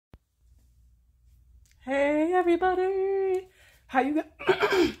everybody. How you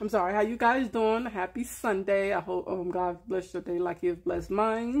I'm sorry, how you guys doing? Happy Sunday. I hope God bless your day like He has blessed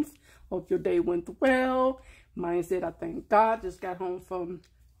mine. Hope your day went well. Mine said, I thank God. Just got home from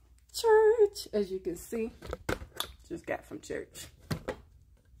church, as you can see. Just got from church.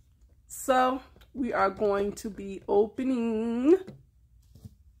 So we are going to be opening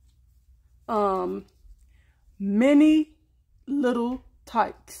many little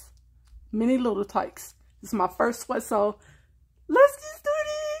Tilkes. Many little Tilkes. This is my first one, so let's just do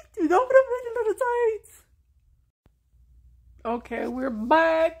this. We're open up many little Tilkes. Okay, we're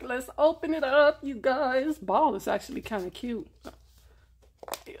back. Let's open it up, you guys. Ball is actually kind of cute.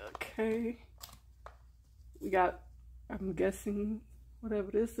 Okay. We got, I'm guessing, whatever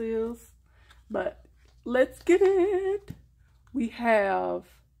this is. But let's get it. We have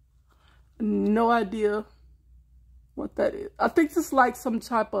no idea what that is. I think it's like some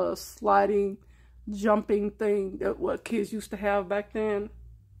type of sliding, jumping thing that what kids used to have back then.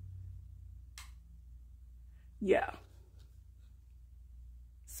 Yeah.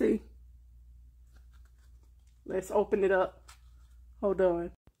 See? Let's open it up. Hold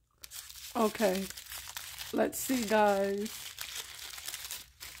on. Okay. Let's see, guys.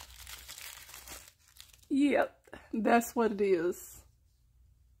 Yep. That's what it is.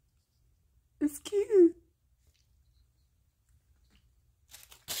 It's cute.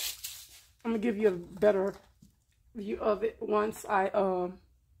 I'm gonna give you a better view of it once I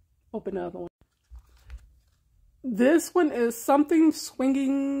open the other one. This one is something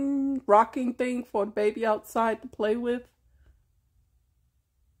swinging, rocking thing for the baby outside to play with.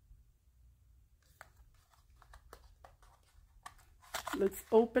 Let's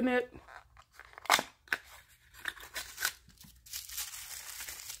open it.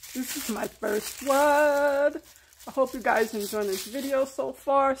 This is my first one. I hope you guys enjoyed this video so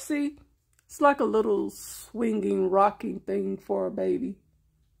far. See? It's like a little swinging, rocking thing for a baby.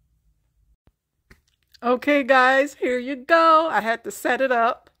 Okay, guys, here you go. I had to set it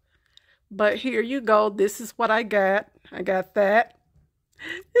up, but here you go. This is what I got. I got that.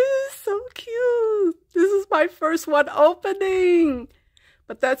 This is so cute. This is my first one opening,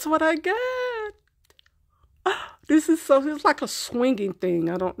 but that's what I got. This is so, it's like a swinging thing.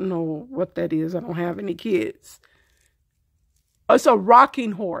 I don't know what that is. I don't have any kids. It's a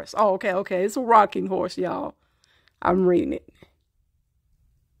rocking horse. Oh, okay. It's a rocking horse, y'all. I'm reading it.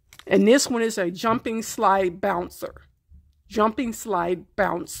 And this one is a jumping slide bouncer. Jumping slide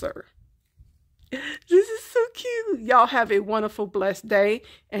bouncer. This is so cute. Y'all have a wonderful, blessed day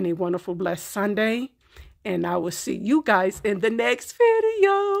and a wonderful, blessed Sunday. And I will see you guys in the next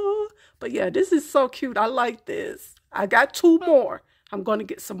video. But yeah, this is so cute. I like this. I got 2 more. I'm going to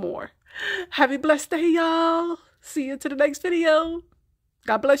get some more. Have a blessed day, y'all. See you to the next video.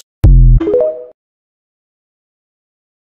 God bless you.